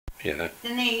Yeah.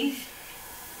 Denise.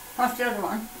 What's the other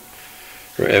one?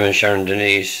 Raymond, Sharon,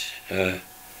 Denise.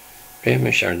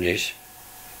 Raymond, Sharon, Denise.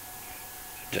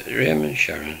 Raymond,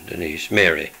 Sharon, Denise.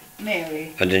 Mary.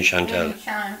 Mary. And then Chantal. And then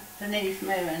Sharon, Denise,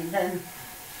 Mary, and then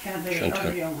Chantal,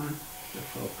 other young one. The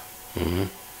fuck.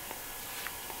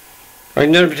 I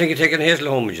never think of taking Hazel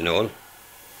home, would you know?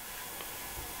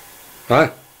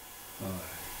 Huh?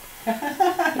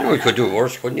 You know, you could do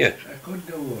worse, couldn't you? I could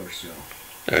do worse,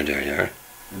 yeah. There you are.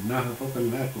 But not a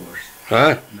fucking lot worse.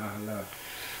 Huh? Not a lot.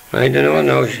 I don't know,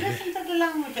 no. Listen to the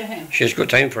language of him. She's good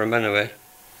time for him anyway.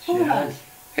 Who has?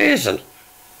 Hazel.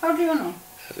 How do you know?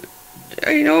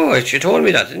 I know, she told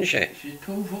me that, didn't she? She's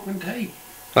too fucking tight.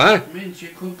 Huh? I mean, she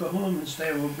could go home and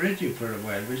stay with Bridgie for a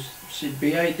while. But she'd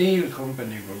be ideal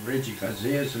company for Bridgie because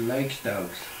Hazel likes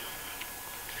dogs.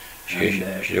 She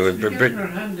getting her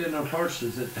hand in her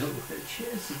purses at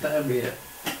Jesus,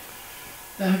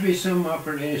 that'd be some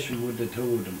operation with the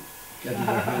two of them. Getting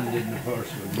their hand in the purse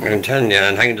with them. I'm telling you,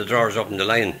 and hanging the drawers up in the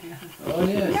line. Oh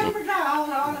yes. Remember that, all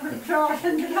of the drawers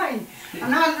in the line?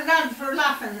 And all the lads were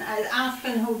laughing,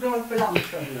 asking who those belong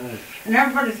to. And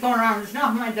everybody's going around, it's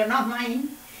not mine, they're not mine.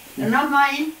 They're not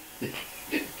mine.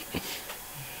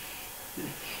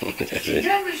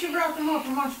 Remember she brought them up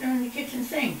and washed them in the kitchen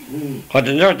sink? Oh,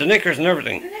 the knickers and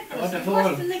everything. The knickers,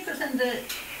 washed the knickers in the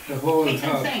whole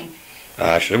kitchen sink.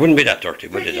 Ah, sure, it wouldn't be that dirty,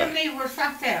 would it? Bridgie and me were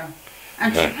sat there,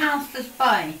 and she passed us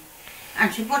by,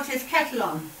 and she put his kettle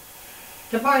on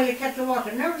to boil a kettle of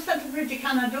water. Never said to Bridgie,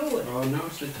 can I do it? Oh, no,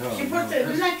 she told She put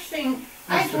the next thing,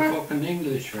 that's the fucking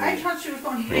English for I you. thought she was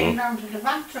going to bring it down to the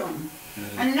bathroom.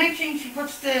 And the next thing she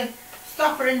puts the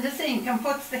stopper in the sink and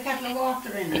puts the kettle of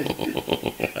water in it.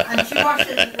 And she washes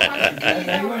it.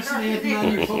 I wasn't eating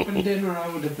any fucking dinner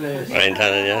out of the place. I ain't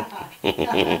telling you.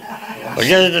 Well,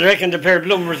 yeah, they reckon the pair of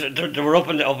bloomers, they were up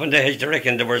in the hedge, they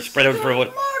reckon they were spread out for a while.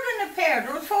 More than a pair,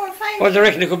 there was 4 or 5. Well, they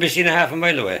reckon they could be seen a half a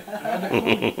mile away.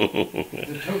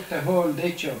 They took the whole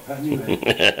ditch up anyway.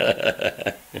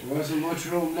 There wasn't much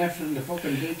room left in the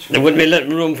fucking ditch. There wouldn't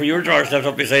be room for your drawers left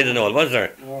up beside the Noel, was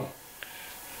there? No.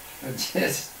 That's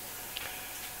it.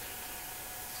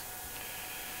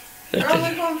 Where are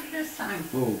we going for this time?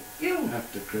 Oh, You.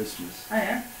 after Christmas. Oh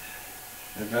yeah?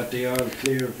 I got the all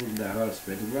clear from the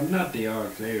hospital. Well, not the all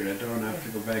clear. I don't have to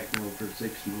go back now for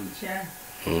 6 months. Yeah.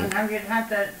 And now you'd had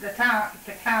the car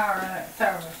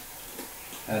service.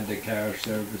 Had the car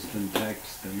serviced and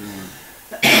taxed and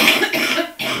all.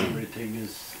 Everything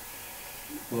is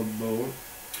above board.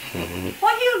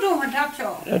 What are you doing with that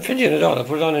job? I'm fidgeting it all, I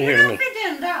put it on in here in a You're minute. not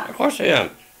doing that. Of course I am.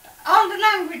 All the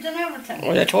language and everything.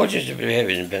 Well, I told you to behave,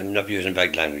 I'm not using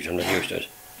bad language, I'm not used to it.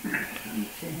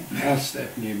 Now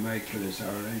Stephanie and Michael is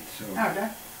alright, so Are they?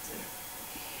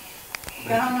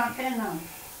 They're on okay now.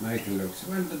 Michael looks,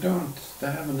 well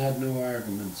they haven't had no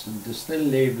arguments and they still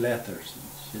leave letters and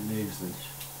she leaves it.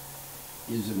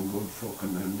 Gives him a good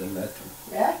fucking on the letter.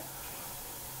 Yeah?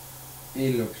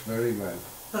 He looks very well.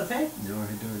 Does he? No,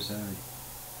 he does,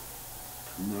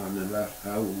 come on a lot.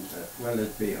 How well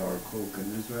it'd be her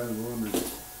cooking as well, won't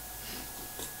it?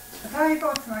 How you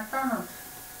go to McDonald's?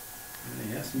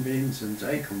 He hasn't been since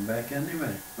I come back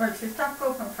anyway. Well, she stopped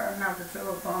cooking for her now that she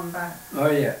was going back. Oh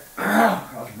yeah,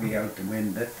 that'll be out the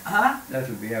window. Huh?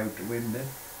 That'll be out the window.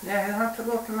 Yeah, you'll have to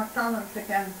go to McDonald's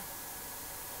again.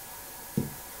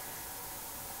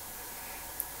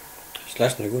 It's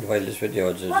lasting a good while, this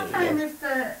video. What time is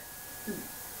the...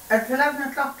 It's 11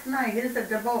 o'clock tonight, is it,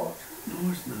 the boat?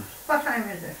 No, it's not. What time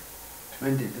is it?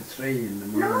 20 to 3 in the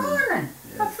In morning. the morning?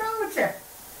 Yeah. What's wrong with you?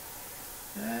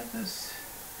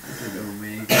 That'll do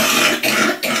me.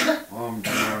 Home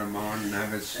tomorrow morning,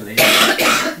 have a sleep.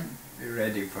 Be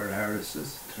ready for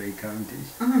Harris's, 3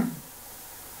 counties.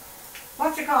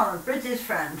 What you call her? Bridget's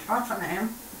friend. What's her name?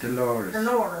 Dolores.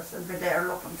 Dolores will be there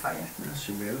looking for you. Yes,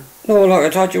 she will. No, look, I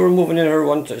thought you were moving in her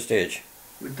one stage.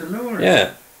 With Dolores?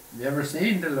 Yeah. You ever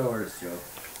seen Dolores, Joe?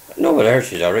 No, but I heard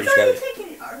she's already So you got think, you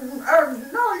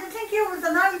think you was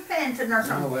an oil painting or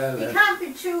something? Oh, well, you can't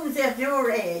be choosy at your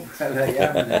age. Well, I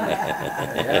am.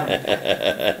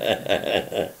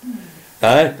 I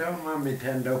Huh? don't want me to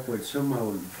end up with some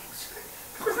old...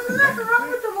 Wasn't there nothing wrong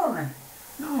with the woman?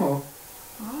 No.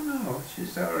 Oh no,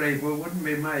 she's alright, but wouldn't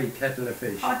be my kettle of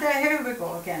fish. Oh, there, here we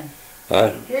go again.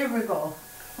 Huh? Here we go.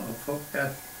 Oh, fuck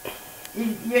that.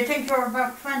 You think you're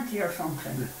about 20 or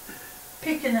something.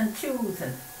 Picking and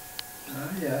choosing.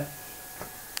 Oh, yeah.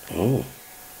 Oh.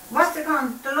 What's the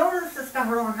con? Dolores has got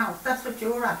her own house. That's what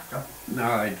you were after. No,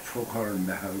 I'd fuck her in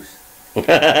the house.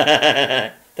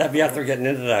 That'd be after getting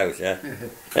into the house, yeah? Did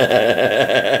you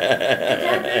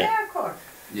have the haircut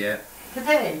Yeah.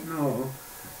 today? No,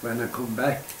 when I come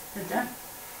back. Did you?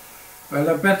 Well,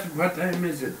 I bet, what time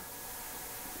is it?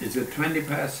 Is it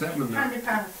 7:20 now?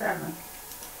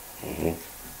 7:20.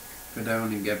 Go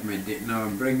down and get my dinner. No,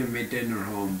 I'm bringing my dinner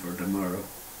home for tomorrow.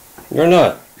 You're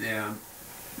not? Yeah,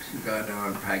 she got it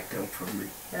all packed up for me.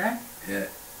 Yeah? Yeah.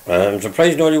 I'm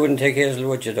surprised Noel you wouldn't take Hazel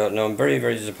with you, though. No, I'm very,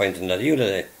 very disappointed in that. You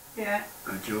today? Yeah.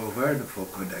 Oh, Joe, where the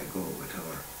fuck could I go with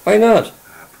her? Why not?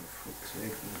 Ah, for fuck's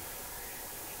sake.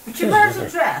 But she wears a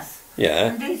dress. Yeah.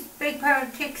 And these big pair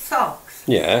of thick socks.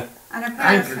 Yeah. And a pair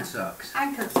Ankle of socks.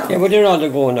 ankle socks. Yeah, but they're all the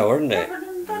going now, aren't they? Yeah,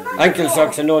 but they're not Ankle at all.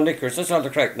 socks and no knickers, that's all the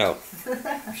crack now.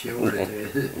 Sure it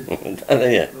is. Yeah.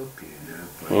 Okay, now,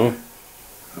 but, Hmm?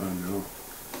 oh no.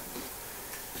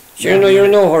 Sure, no, you're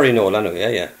in no hurry, Noel, I know,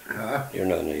 yeah. Huh? You're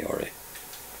not in a hurry.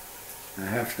 I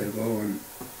have to go and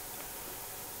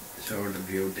sort a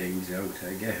few things out.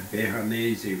 I get a bit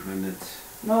uneasy when it's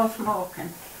No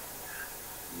smoking.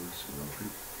 no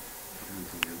smoking. I don't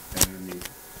think I've done any.